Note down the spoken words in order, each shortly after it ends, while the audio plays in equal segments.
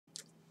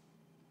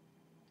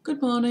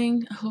Good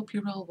morning, I hope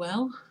you're all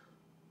well.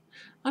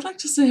 I'd like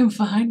to say I'm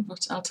fine,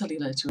 but I'll tell you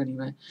later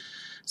anyway.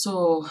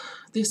 So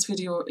this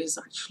video is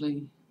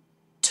actually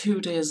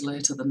 2 days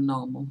later than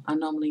normal. I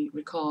normally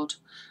record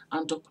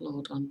and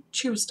upload on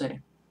Tuesday.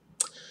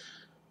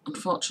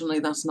 Unfortunately,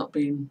 that's not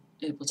been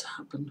able to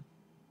happen.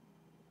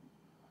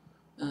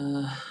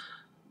 We've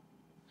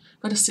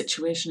had a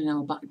situation in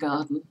our back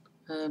garden.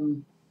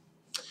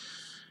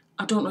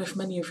 I don't know if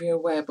many of you are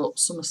aware, but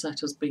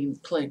Somerset has been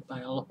plagued by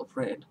a lot of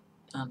rain,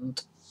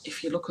 and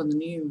if you look on the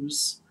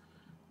news,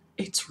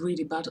 it's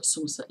really bad at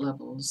Somerset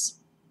levels.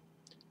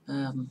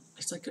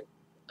 It's like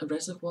a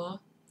reservoir.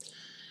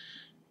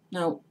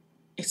 Now,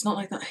 it's not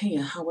like that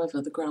here,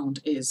 however, the ground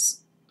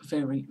is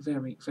very,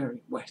 very,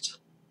 very wet.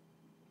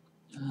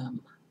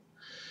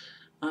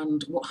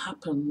 And what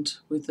happened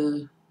with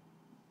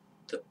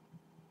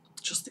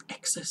just the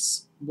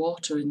excess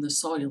water in the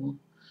soil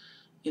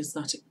is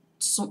that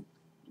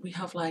we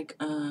have like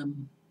a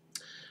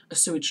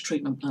sewage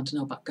treatment plant in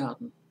our back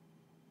garden.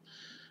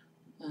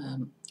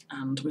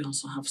 And we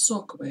also have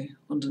soakaway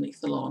underneath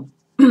the lawn.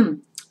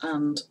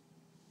 And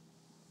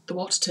the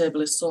water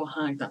table is so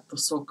high that the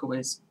soakaway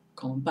is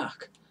coming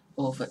back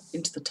over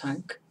into the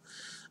tank,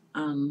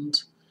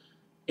 and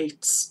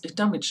it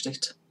damaged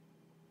it.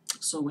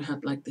 So we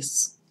had like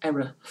this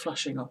error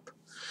flashing up.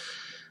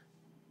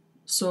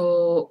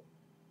 So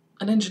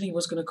an engineer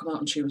was going to come out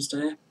on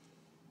Tuesday,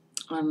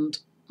 and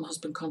my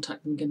husband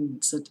contacted me again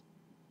and said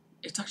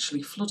it's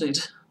actually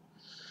flooded.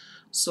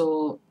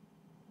 So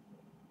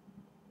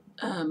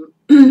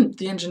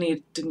the engineer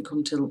didn't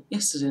come till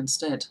yesterday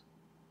instead,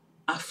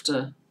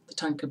 after the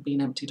tank had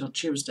been emptied on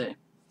Tuesday.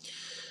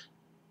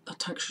 That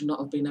tank should not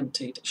have been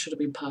emptied, it should have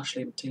been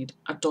partially emptied.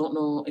 I don't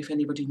know if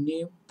anybody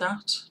knew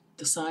that,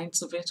 the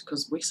signs of it,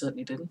 because we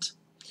certainly didn't.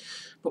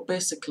 But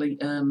basically,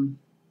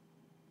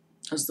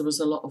 as there was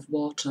a lot of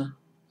water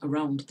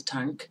around the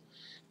tank,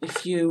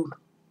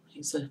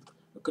 here's a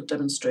good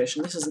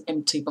demonstration, this is an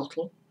empty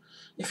bottle.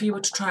 If you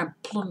were to try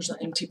and plunge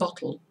that empty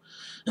bottle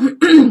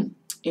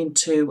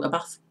into a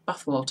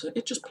bath water,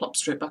 it just plops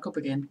straight back up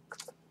again.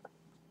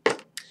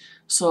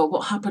 So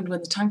what happened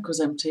when the tank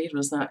was emptied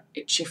was that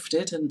it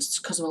shifted, and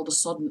because of all the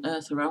sodden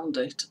earth around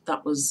it,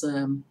 that was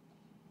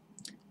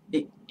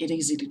it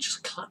easily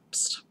just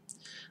collapsed.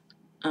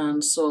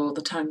 And so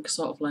the tank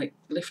sort of like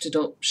lifted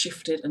up,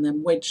 shifted, and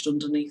then wedged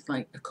underneath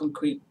like a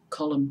concrete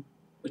column,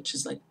 which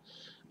is like,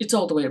 it's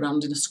all the way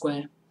around in a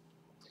square,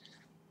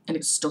 and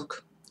it's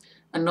stuck.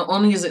 And not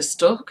only is it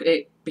stuck,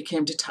 it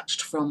became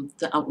detached from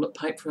the outlet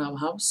pipe for our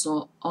house,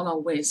 so all our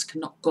waste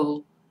cannot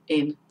go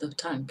in the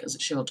tank as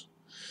it should.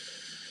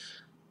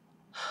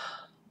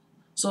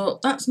 So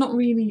that's not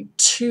really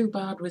too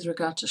bad with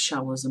regard to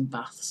showers and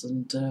baths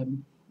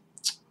and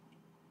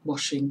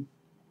washing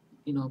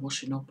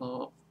up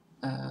or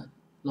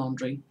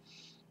laundry,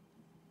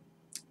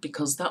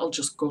 because that'll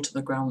just go to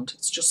the ground.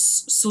 It's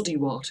just suddy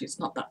water, it's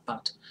not that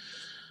bad.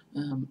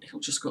 It'll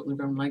just go to the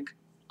ground like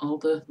all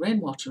the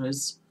rainwater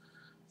is.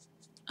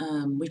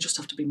 We just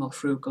have to be more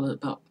frugal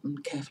about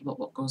and careful about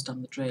what goes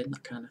down the drain,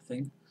 that kind of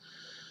thing.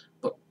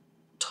 But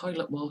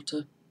toilet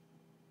water,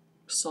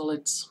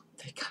 solids,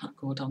 they can't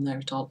go down there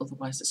at all,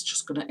 otherwise it's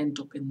just going to end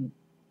up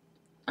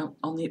out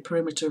on the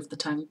perimeter of the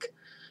tank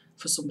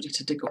for somebody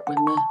to dig up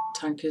when the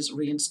tank is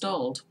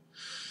reinstalled,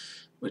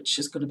 which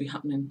is going to be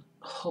happening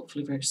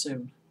hopefully very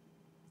soon.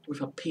 We've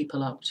had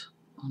people out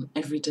on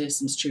every day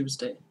since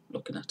Tuesday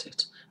looking at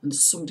it, and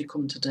there's somebody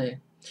coming today.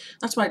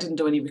 That's why I didn't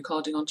do any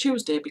recording on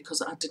Tuesday,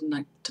 because I didn't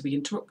like to be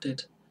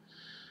interrupted.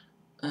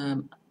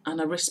 And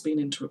I risked being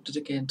interrupted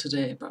again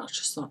today, but I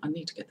just thought I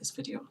need to get this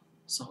video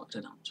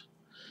sorted out.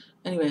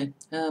 Anyway,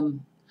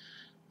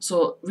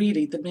 so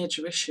really the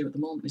major issue at the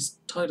moment is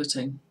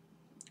toileting.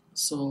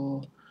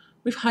 So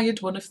we've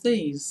hired one of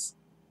these.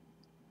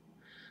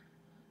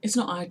 It's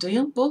not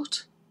ideal,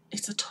 but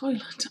it's a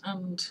toilet,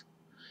 and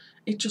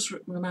it just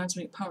reminds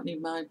me, apparently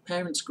my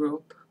parents grew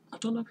up, I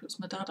don't know if it was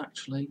my dad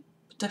actually,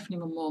 but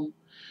definitely my mum,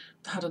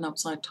 they had an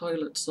outside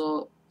toilet,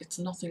 so it's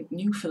nothing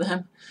new for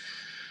them,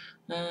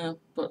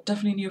 but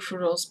definitely new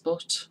for us.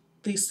 But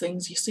these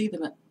things, you see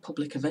them at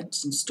public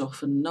events and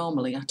stuff, and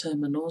normally I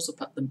turn my nose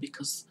up at them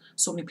because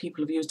so many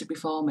people have used it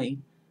before me,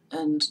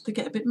 and they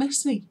get a bit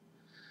messy.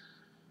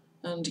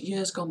 And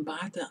years gone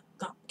by,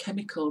 that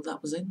chemical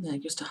that was in there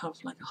used to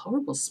have like a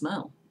horrible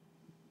smell.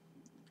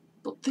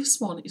 But this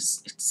one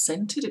it's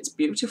scented, it's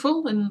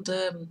beautiful, and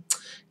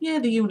yeah,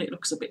 the unit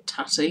looks a bit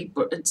tatty,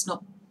 but it's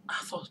not. I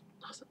thought,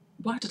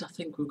 why did I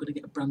think we were going to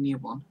get a brand new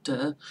one?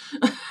 Duh.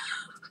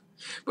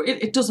 But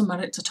it doesn't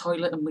matter, it's a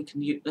toilet and we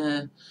can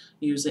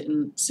use it,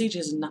 and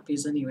CJ's in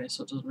nappies anyway,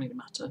 so it doesn't really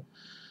matter.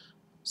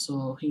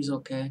 So he's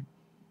okay.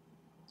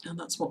 And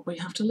that's what we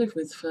have to live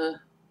with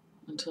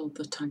until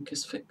the tank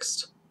is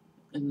fixed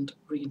and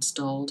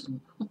reinstalled.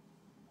 And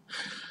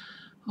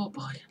oh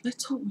boy,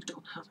 let's hope we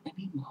don't have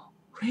any more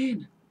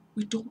rain.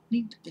 We don't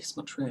need this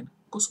much rain.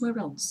 Go somewhere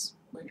else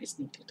where it's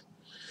needed.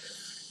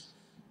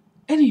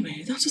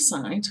 Anyway, that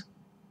aside,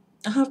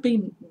 I have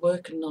been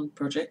working on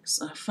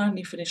projects. I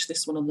finally finished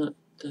this one on the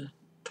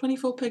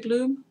 24 peg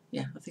loom.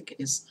 Yeah, I think it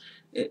is.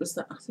 It was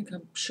that, I think I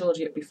showed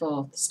you it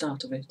before, the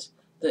start of it,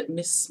 that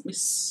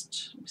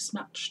mismatched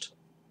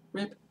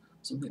rib,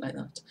 something like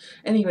that.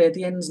 Anyway,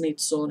 the ends need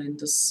sewn in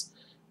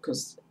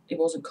because it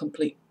wasn't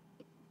complete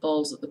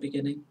balls at the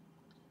beginning.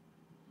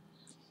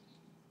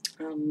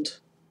 And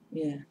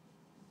yeah,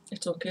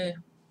 it's okay.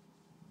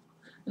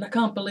 And I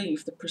can't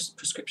believe the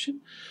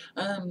prescription.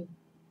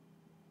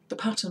 The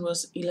pattern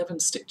was 11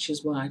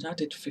 stitches wide. I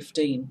did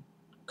 15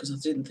 because I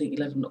didn't think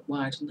 11 looked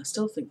wide, and I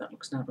still think that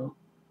looks narrow.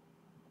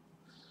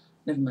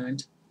 Never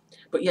mind.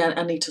 But yeah,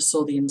 I need to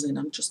sew the ends in.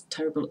 I'm just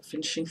terrible at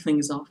finishing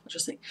things off. I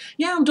just think,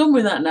 yeah, I'm done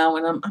with that now,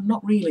 and I'm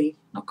not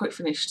quite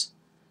finished.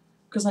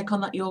 Because like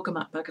on that yoga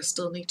mat bag, I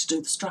still need to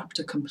do the strap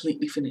to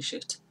completely finish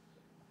it.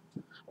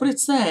 But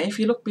it's there. If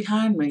you look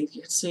behind me,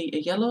 you can see a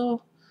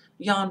yellow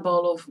yarn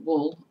ball of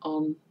wool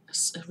on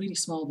a really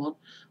small one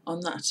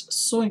on that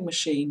sewing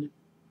machine.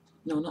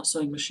 No, not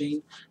sewing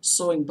machine.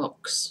 Sewing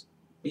box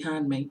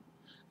behind me.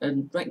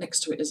 And right next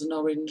to it is an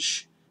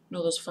orange, you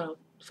know those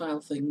file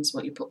things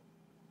what you put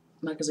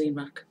magazine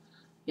rack.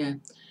 Yeah.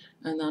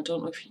 And I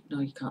don't know if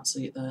you can't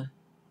see it there.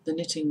 The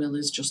knitting mill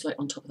is just like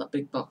on top of that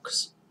big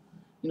box.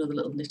 You know, the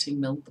little knitting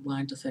mill, the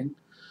winder thing.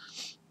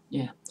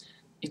 Yeah,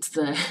 it's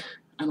there.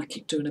 And I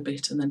keep doing a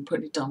bit and then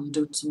putting it down and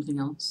doing something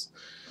else.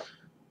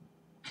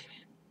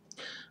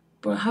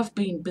 But I have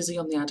been busy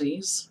on the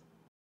Addies.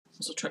 I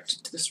was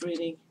attracted to this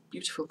really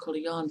beautiful colour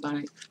yarn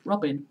by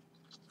Robin.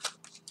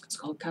 It's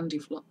called Candy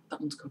Floss. That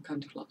one's called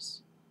Candy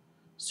Floss.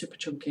 Super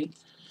chunky.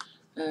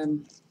 There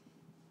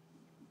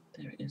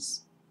it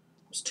is.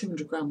 It's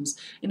 200 grams.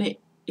 And it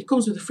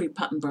comes with a free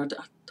pattern, but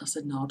I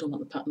said no, I don't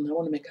want the pattern. I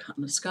want to make a hat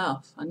and a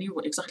scarf. I knew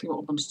exactly what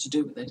I wanted to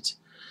do with it.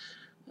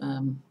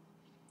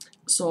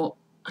 So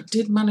I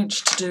did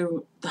manage to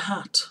do the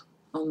hat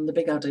on the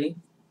big Addie.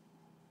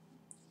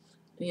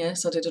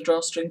 Yes, I did a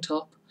drawstring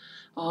top.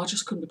 Oh, I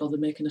just couldn't be bothered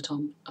making a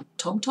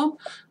pom-pom.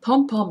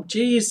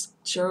 Jeez,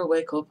 Cheryl,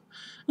 wake up.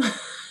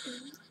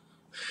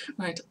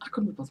 Right, I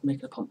couldn't be bothered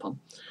making a pom-pom.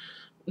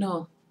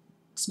 No,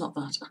 it's not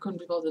that. I couldn't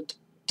be bothered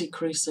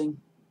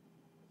decreasing.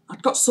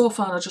 I'd got so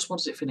far, I just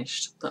wanted it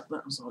finished. That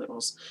was all it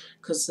was.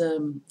 Because,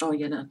 oh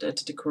yeah, I had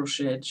to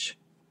decrochet.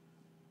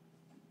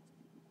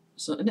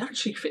 So, and it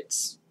actually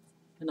fits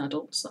an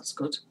adult, so that's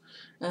good.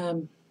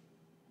 I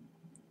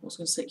was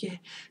going to say, yeah,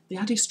 the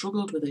Addie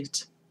struggled with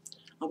it.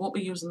 I won't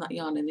be using that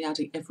yarn in the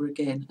Addie ever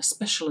again,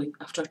 especially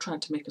after I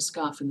tried to make a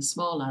scarf in the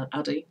small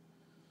Addie.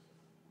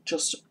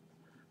 Just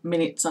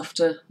minutes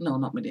after, no,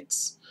 not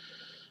minutes,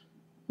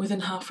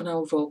 within half an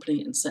hour of opening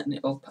it and setting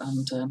it up,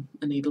 and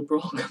a needle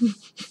broke.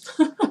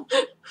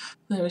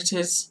 There it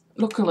is.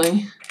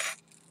 Luckily,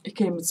 it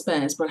came with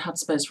spares, but I had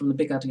spares from the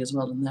big Addie as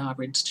well, and they are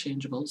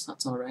interchangeables,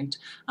 that's alright.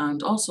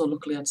 And also,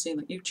 luckily, I'd seen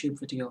that YouTube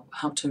video,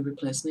 how to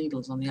replace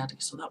needles on the Addie,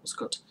 so that was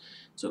good.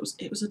 So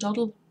it was a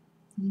doddle,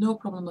 no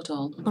problem at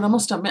all. But I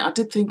must admit, I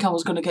did think I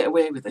was going to get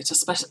away with it,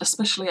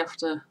 especially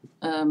after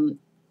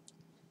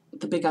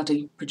the big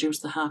Addie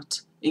produced the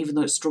hat. Even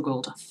though it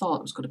struggled, I thought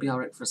it was going to be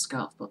alright for a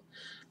scarf, but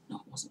no,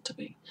 it wasn't to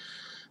be.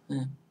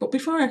 But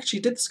before I actually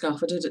did the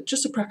scarf, I did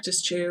just a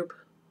practice tube.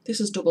 This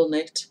is double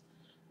knit,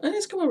 and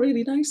it's come out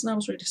really nice, and I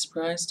was really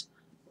surprised.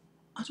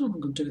 I don't know if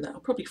I'm going to do that. I'll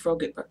probably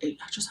frog it, but I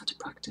just had to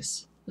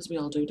practice, as we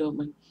all do, don't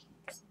we?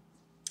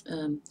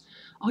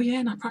 Oh yeah,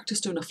 and I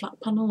practiced doing a flat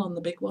panel on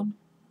the big one.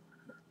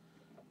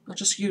 I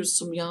just used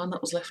some yarn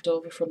that was left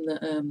over from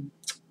the,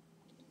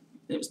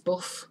 it was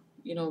buff,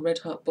 you know, Red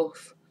Heart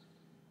buff.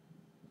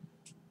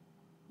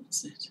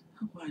 That's it.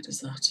 How wide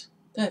is that?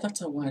 There, that's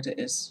how wide it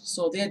is.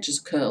 So the edges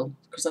curl,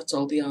 because that's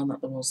all the yarn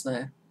that there was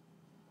there.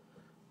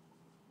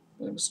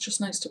 But it was just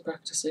nice to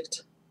practice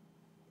it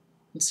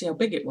and see how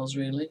big it was,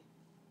 really.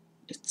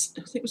 I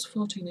think it was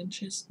 14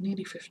 inches,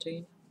 nearly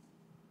 15.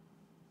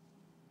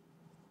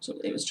 So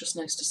it was just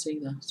nice to see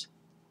that.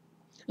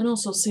 And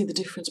also see the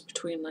difference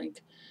between,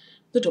 like,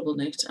 the double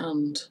knit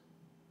and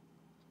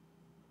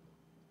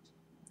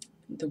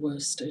the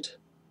worsted.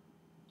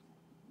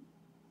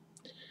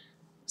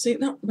 See,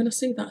 that when I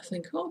see that, I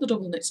think, oh, the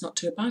double knit's not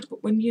too bad,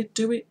 but when you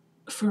do it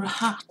for a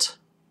hat,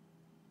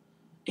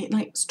 it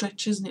like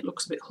stretches and it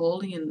looks a bit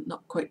holey and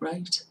not quite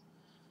right.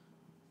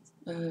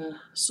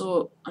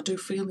 So I do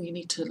feel you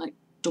need to like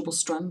double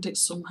strand it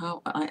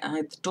somehow. I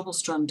either double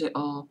strand it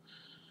or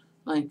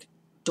like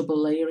double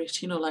layer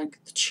it, you know,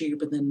 like the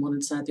tube and then one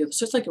inside the other.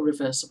 So it's like a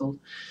reversible,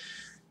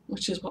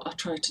 which is what I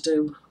try to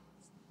do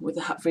with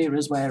the hat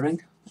Vera's wearing.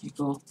 There you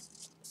go.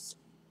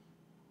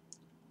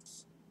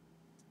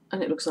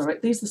 And it looks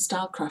alright. These are the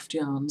Stylecraft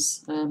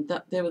yarns.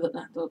 That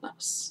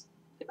was,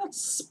 I think that's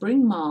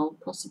Spring Mall,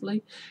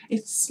 possibly.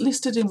 It's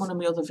listed in one of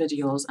my other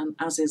videos, and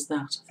as is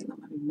that. I think that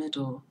might be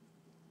Meadow.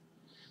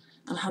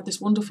 And I had this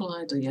wonderful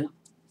idea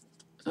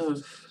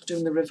of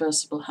doing the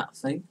reversible hat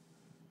thing,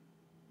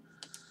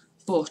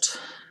 but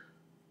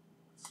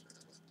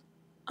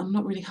I'm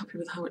not really happy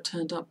with how it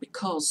turned out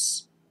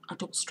because I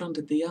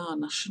double-stranded the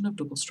yarn. I shouldn't have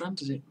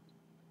double-stranded it.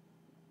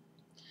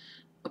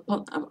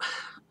 But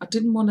I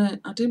didn't want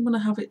to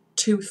have it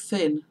too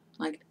thin,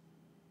 like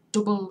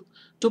double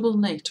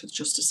knit with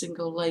just a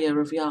single layer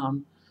of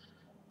yarn.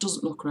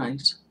 doesn't look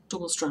right.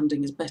 Double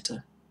stranding is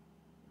better.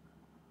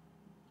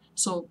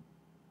 So,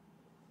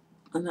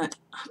 and I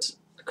had to,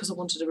 because I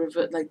wanted to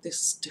revert like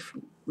this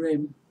different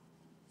rim.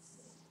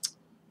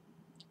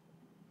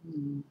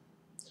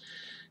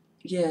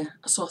 Yeah,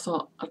 so I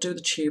thought I'll do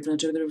the tube and I'll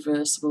do the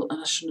reversible,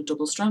 and I shouldn't have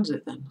double stranded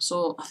it then.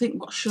 So I think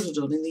what I should have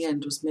done in the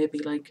end was maybe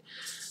like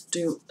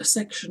do a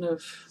section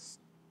of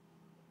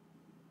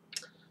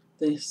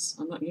this.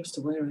 I'm not used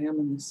to where I am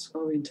in this,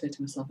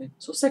 orientating myself in.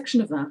 So a section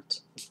of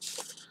that,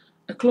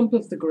 a clump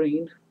of the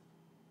green,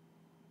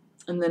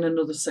 and then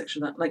another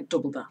section of that, like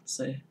double that,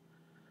 say.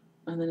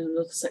 And then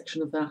another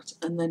section of that,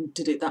 and then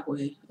did it that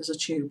way as a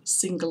tube,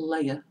 single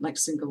layer, like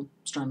single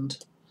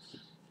strand.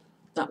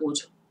 That would,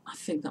 I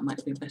think that might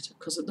have been better,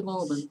 because at the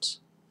moment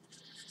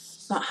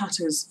that hat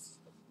is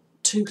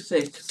too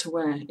thick to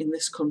wear in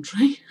this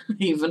country.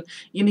 Even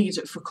you need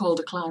it for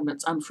colder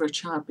climates and for a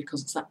child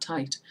because it's that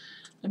tight.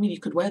 I mean, you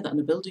could wear that on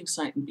a building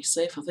site and be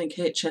safe. I think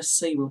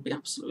HSC will be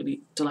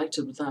absolutely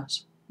delighted with that.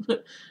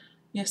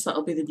 Yes,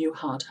 that'll be the new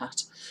hard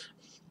hat.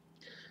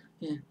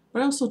 Yeah,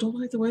 but I also don't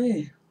like the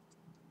way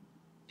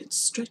it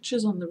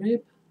stretches on the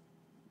rib.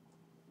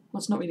 Well,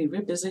 it's not really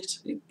rib, is it?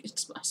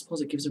 I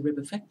suppose it gives a rib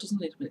effect,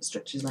 doesn't it, when it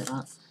stretches like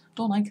that?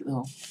 Don't like it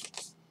though.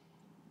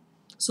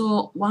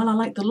 So while I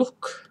like the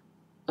look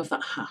of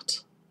that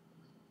hat,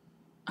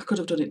 I could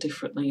have done it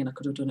differently and I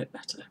could have done it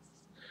better.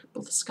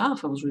 But the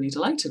scarf I was really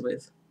delighted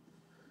with,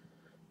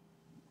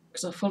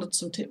 because I followed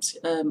some tips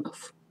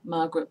of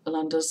Margaret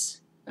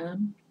Belander's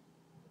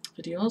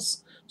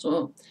videos.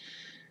 So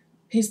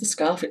here's the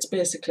scarf. It's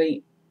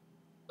basically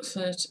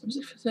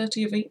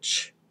 30 of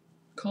each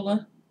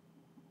colour,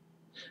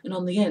 and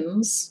on the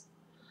ends,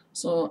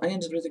 so I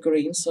ended with the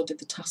green, so I did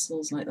the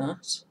tassels like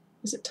that.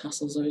 Is it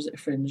tassels or is it a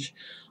fringe?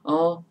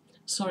 Oh,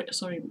 sorry,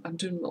 I'm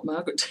doing what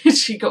Margaret did.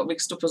 She got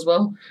mixed up as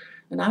well,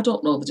 and I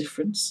don't know the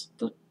difference.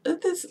 But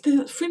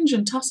the fringe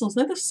and tassels,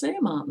 they're the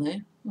same, aren't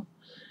they? Oh.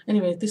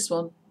 Anyway, this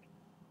one,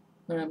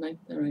 where am I?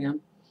 There I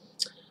am.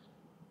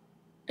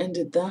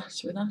 Ended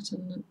that with that,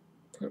 and then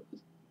put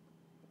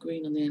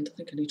green on the end. I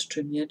think I need to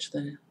trim the edge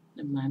there.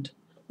 Never mind.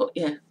 But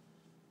yeah,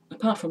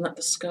 apart from that,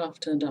 the scarf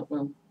turned out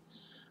well.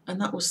 And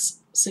that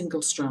was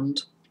single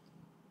strand.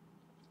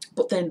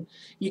 But then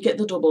you get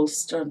the double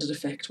stranded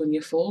effect when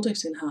you fold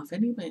it in half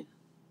anyway.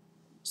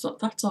 So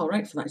that's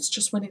alright for that. It's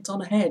just when it's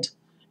on a head,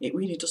 it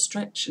really does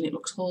stretch and it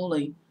looks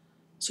holy.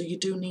 So you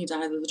do need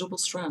either the double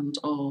strand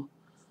or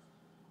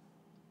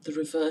the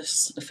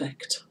reverse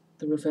effect,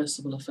 the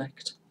reversible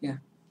effect. Yeah.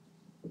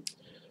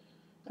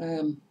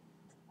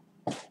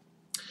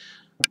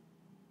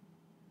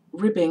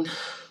 Ribbing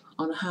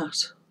on a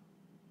hat.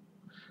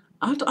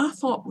 I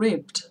thought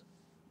ribs,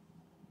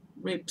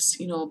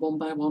 you know, 1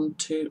 by 1,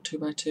 2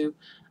 by 2.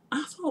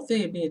 I thought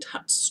they made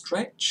hats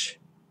stretch.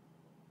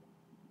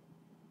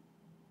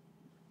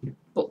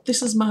 But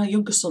this is my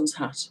younger son's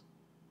hat.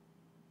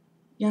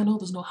 Yeah, I know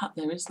there's no hat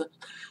there, is there?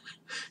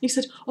 He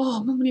said,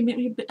 "Oh, Mum, will you make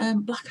me a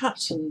black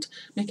hat and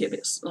make it a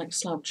bit like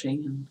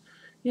slouchy?" And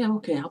yeah,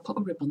 okay, I'll put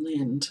a rib on the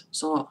end.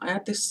 So I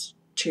had this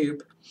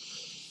tube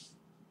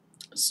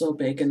so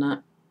big, and I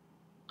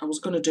was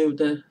going to do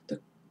the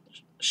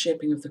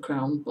shaping of the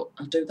crown, but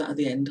I'll do that at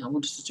the end. I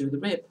wanted to do the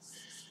rib.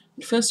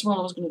 And first of all,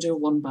 I was going to do a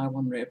 1 by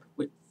 1 rib,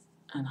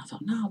 and I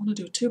thought, no, I want to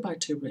do a 2 by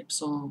 2 rib.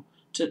 So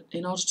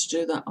in order to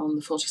do that on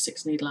the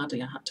 46 needle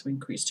addy, I had to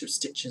increase 2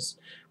 stitches,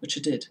 which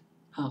I did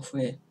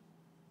halfway.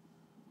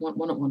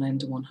 One at one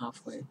end and one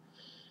halfway.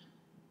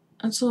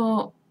 And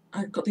so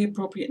I got the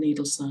appropriate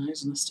needle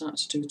size and I started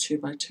to do a 2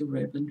 by 2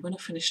 rib, and when I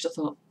finished I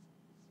thought,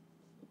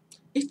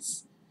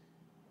 it's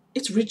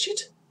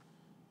rigid.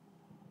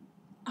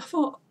 I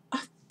thought,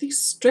 these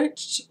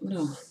stretched?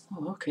 No.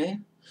 Oh, okay.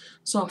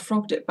 So I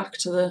frogged it back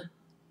to the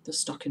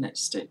stockinette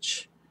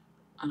stitch,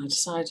 and I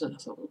decided, I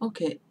thought,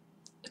 okay,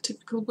 a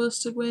typical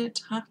worsted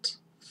weight hat,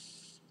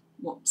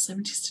 what,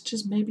 70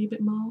 stitches, maybe a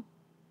bit more?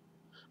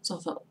 So I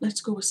thought,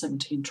 let's go with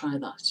 70 and try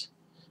that.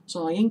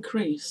 So I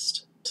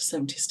increased to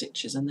 70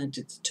 stitches and then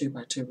did the 2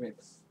 by 2 rib.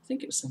 I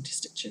think it was 70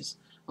 stitches,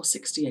 or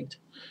 68,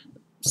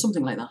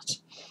 something like that.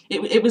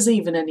 It was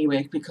even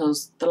anyway,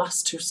 because the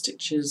last 2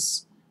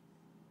 stitches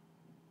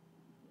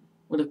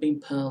would have been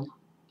purl,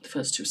 the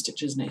first 2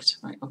 stitches knit.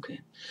 Right, okay.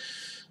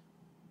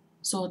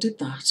 So I did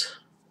that,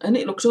 and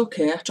it looked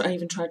okay. I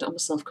even tried it on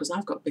myself, because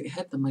I've got a bigger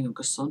head than my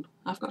youngest son.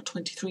 I've got a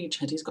 23 inch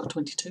head, he's got a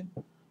 22.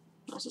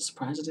 That was a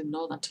surprise, I didn't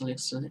know that till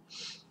yesterday.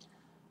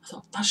 I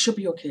thought, that should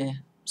be okay.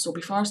 So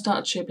before I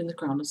started shaping the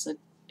crown, I said,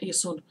 "Here,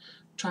 son,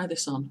 try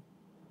this on."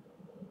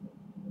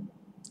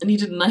 And he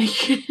didn't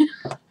like it.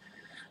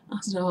 I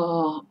said,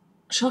 "Oh,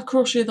 shall I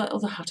crochet that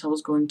other hat I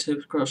was going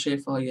to crochet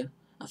for you?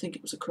 I think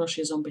it was a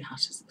crochet zombie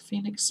hat. Is it the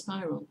Phoenix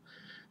Spiral?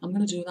 I'm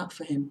going to do that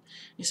for him."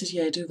 He says,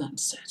 "Yeah, do that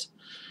instead."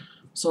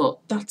 So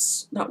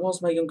that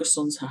was my youngest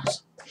son's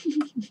hat.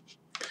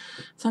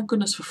 Thank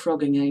goodness for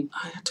frogging, eh?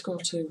 I had to go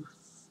to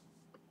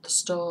the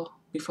store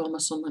before my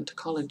son went to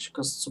college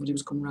because somebody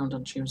was coming round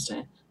on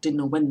Tuesday. Didn't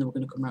know when they were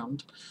going to come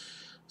round.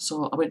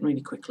 So I went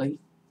really quickly.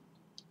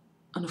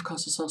 And of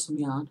course I saw some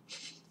yarn.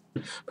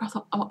 But I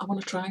thought, I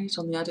want to try it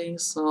on the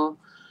addies, so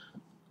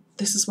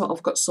this is what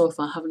I've got so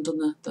far. I haven't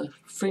done the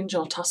fringe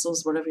or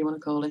tassels, whatever you want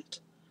to call it.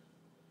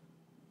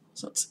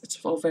 So it's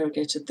all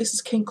variegated. This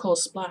is King Cole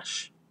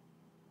Splash.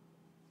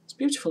 It's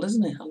beautiful,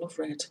 isn't it? I love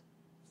red.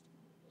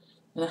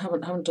 And I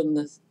haven't done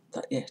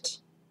that yet.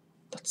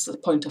 That's the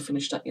point I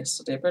finished at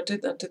yesterday. But I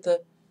did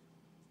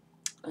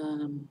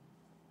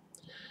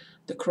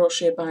the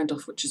crochet bind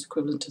off, which is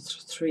equivalent to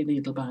 3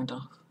 needle bind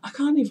off. I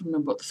can't even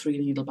remember what the 3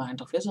 needle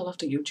bind off is. I'll have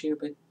to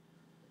YouTube it.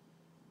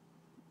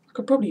 I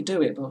could probably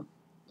do it, but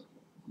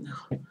no.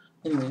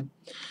 Anyway,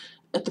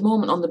 at the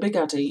moment on the Big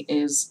Addy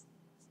is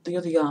the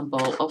other yarn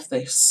ball of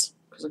this,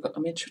 because I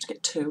made sure to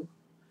get 2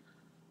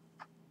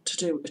 to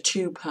do a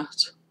tube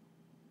hat.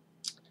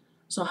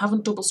 So I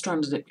haven't double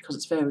stranded it because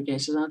it's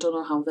variegated, and I don't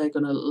know how they're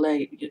going to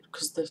lay,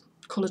 because the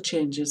colour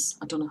changes.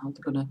 I don't know how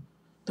they're going to,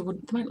 they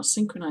might not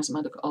synchronise, it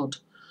might look odd.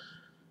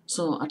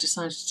 So I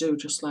decided to do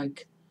just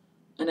like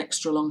an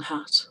extra long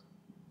hat,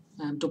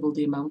 and double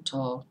the amount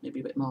or maybe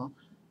a bit more,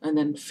 and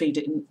then feed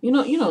it in, you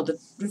know the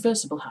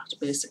reversible hat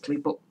basically,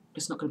 but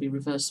it's not going to be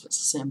reversed, it's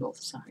the same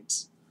both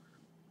sides.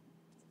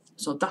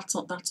 So that's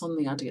on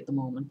the Addy at the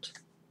moment.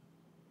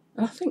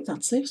 And I think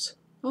that's it.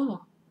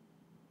 Oh,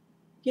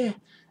 yeah.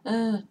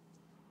 I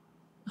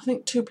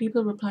think 2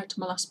 people replied to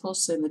my last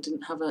post saying they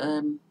didn't have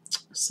a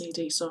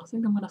CD, so I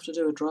think I'm going to have to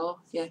do a draw.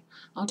 Yeah,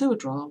 I'll do a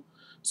draw.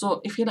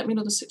 So if you let me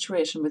know the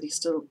situation, whether you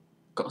still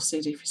got a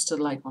CD, if you still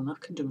like one, I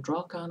can do a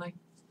draw, can't I?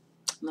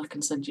 And I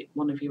can send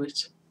one of you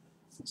it.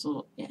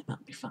 So yeah,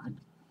 that'd be fine.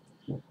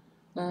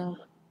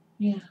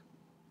 Yeah,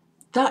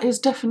 that is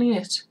definitely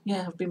it.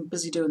 Yeah, I've been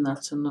busy doing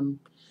that, and I'm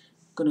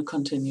going to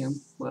continue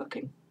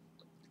working.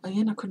 Oh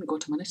yeah, and I couldn't go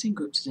to my knitting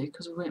group today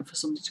because we're waiting for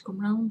somebody to come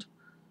round.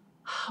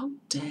 How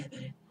dare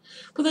they?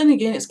 But then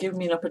again, it's given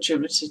me an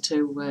opportunity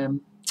to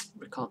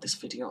record this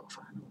video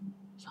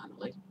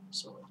finally.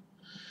 So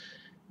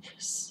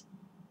yes.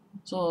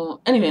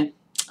 So anyway,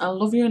 I'll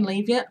love you and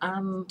leave you,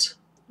 and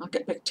I'll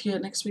get back to you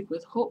next week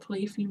with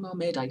hopefully a few more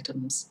made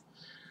items.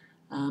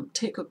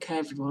 Take good care,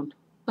 everyone.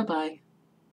 Bye bye.